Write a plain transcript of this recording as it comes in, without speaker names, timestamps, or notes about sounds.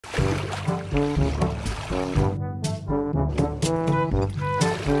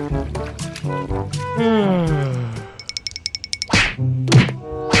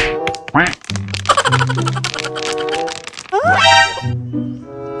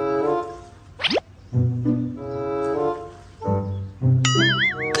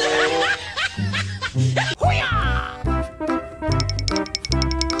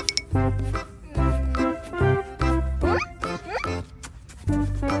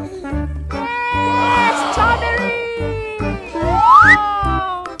Yes, strawberry.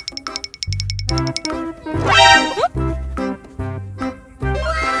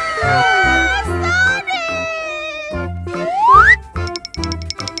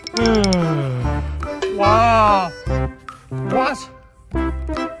 Wow. Wow. What?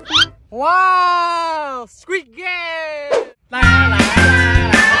 Wow! Squid game! La la la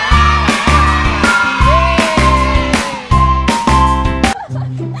la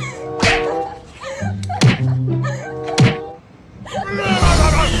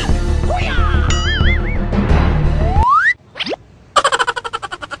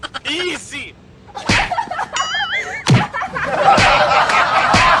Easy!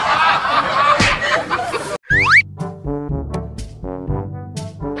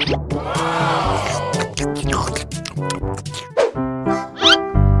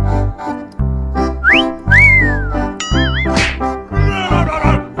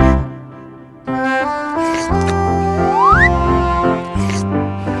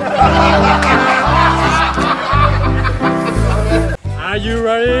 Are you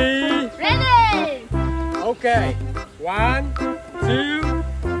ready? Ready! Okay. 1, 2,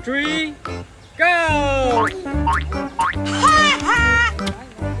 3, go! One, two, three,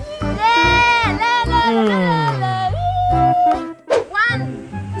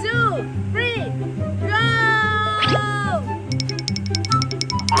 go!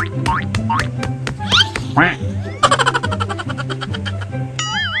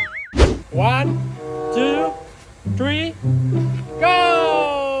 1, 2, 3, go!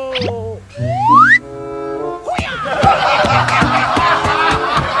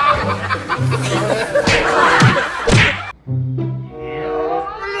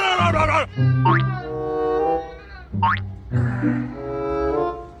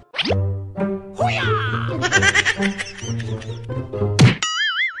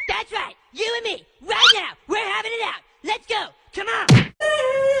 That's right, you and me, right now, we're having it out. Let's go, come on.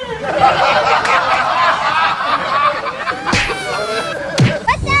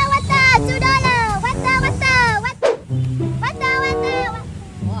 What's up? $2.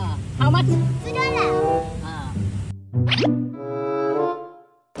 Wow, how much? $2.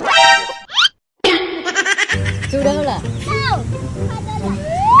 $2. No, $5.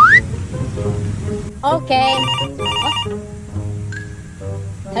 Okay. Oh.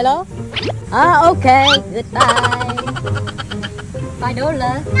 Hello? Okay, goodbye. $5.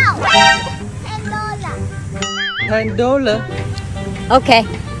 No, $10. $10. Okay.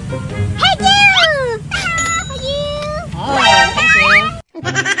 Hey, you! For you! Oh, thank you.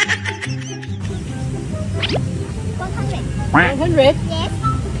 100. 100? Yes.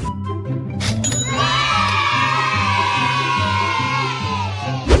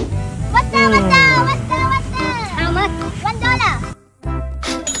 What's up? How much?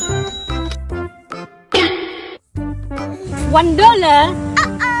 $1. $1?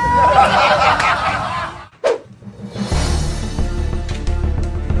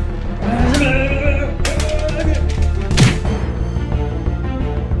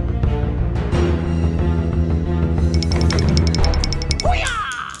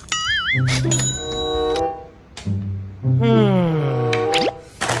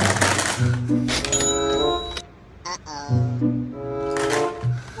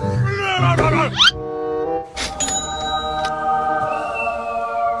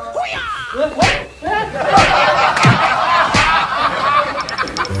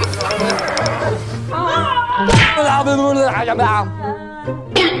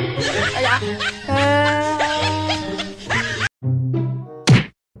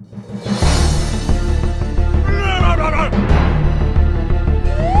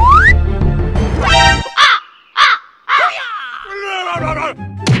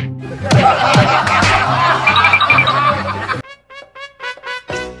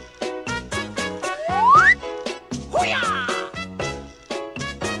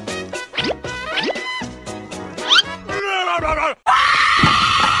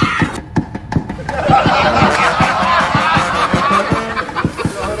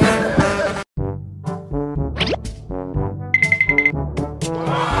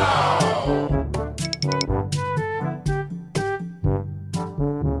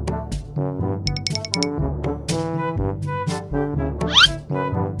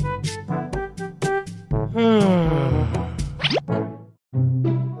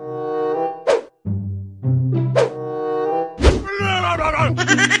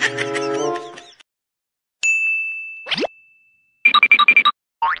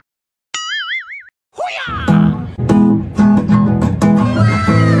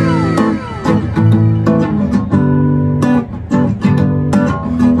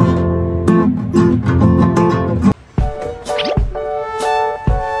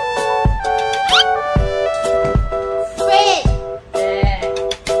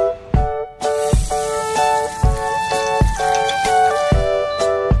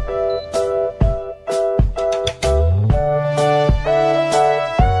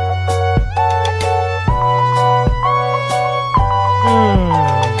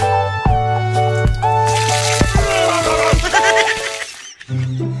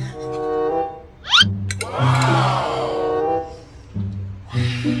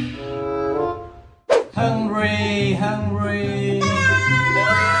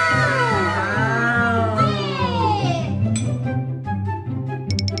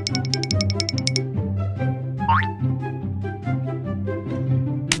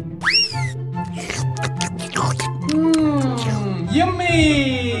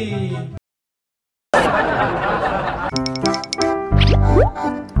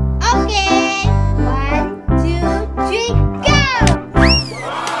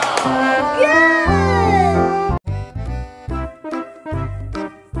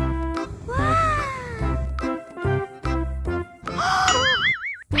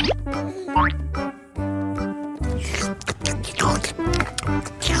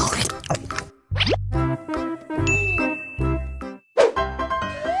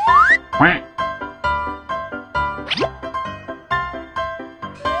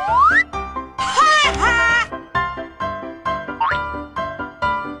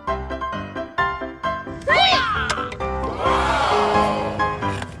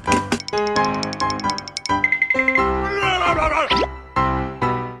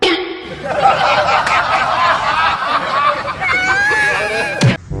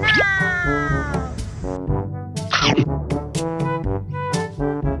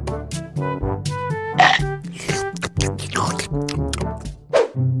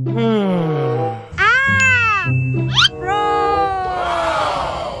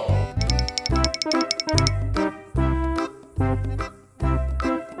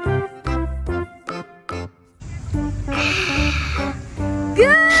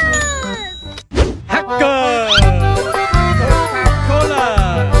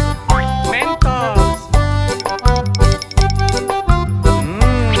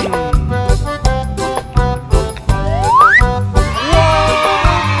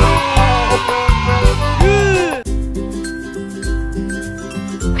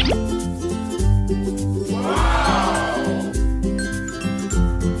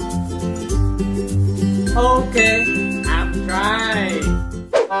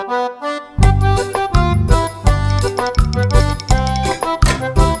 I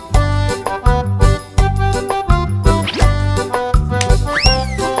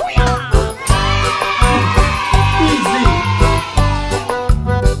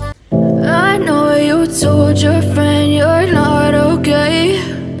know you told your friend you're not okay.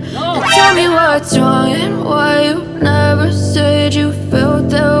 Tell me what's wrong and why you never said you felt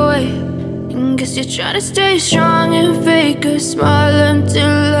that way. And guess you're trying to stay strong and fake a smile until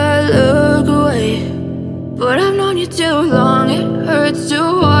I look away. But I've known you too long, it hurts to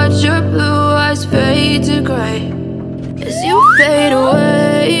watch your blue eyes fade to gray as you fade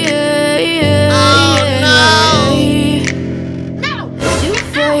away. As you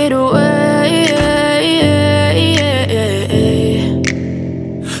fade away.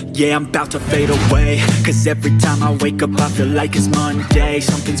 Yeah, I'm about to fade away, cause every time I wake up I feel like it's Monday.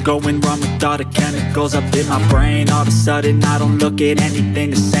 Something's going wrong with all the chemicals up in my brain. All of a sudden I don't look at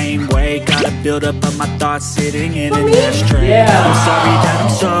anything the same way. Gotta build up of my thoughts sitting in an ashtray. I'm sorry that I'm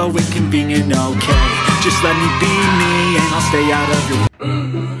so inconvenient, okay. Just let me be me and I'll stay out of your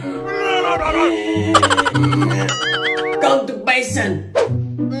Go to basin.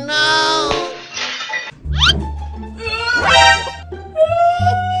 No.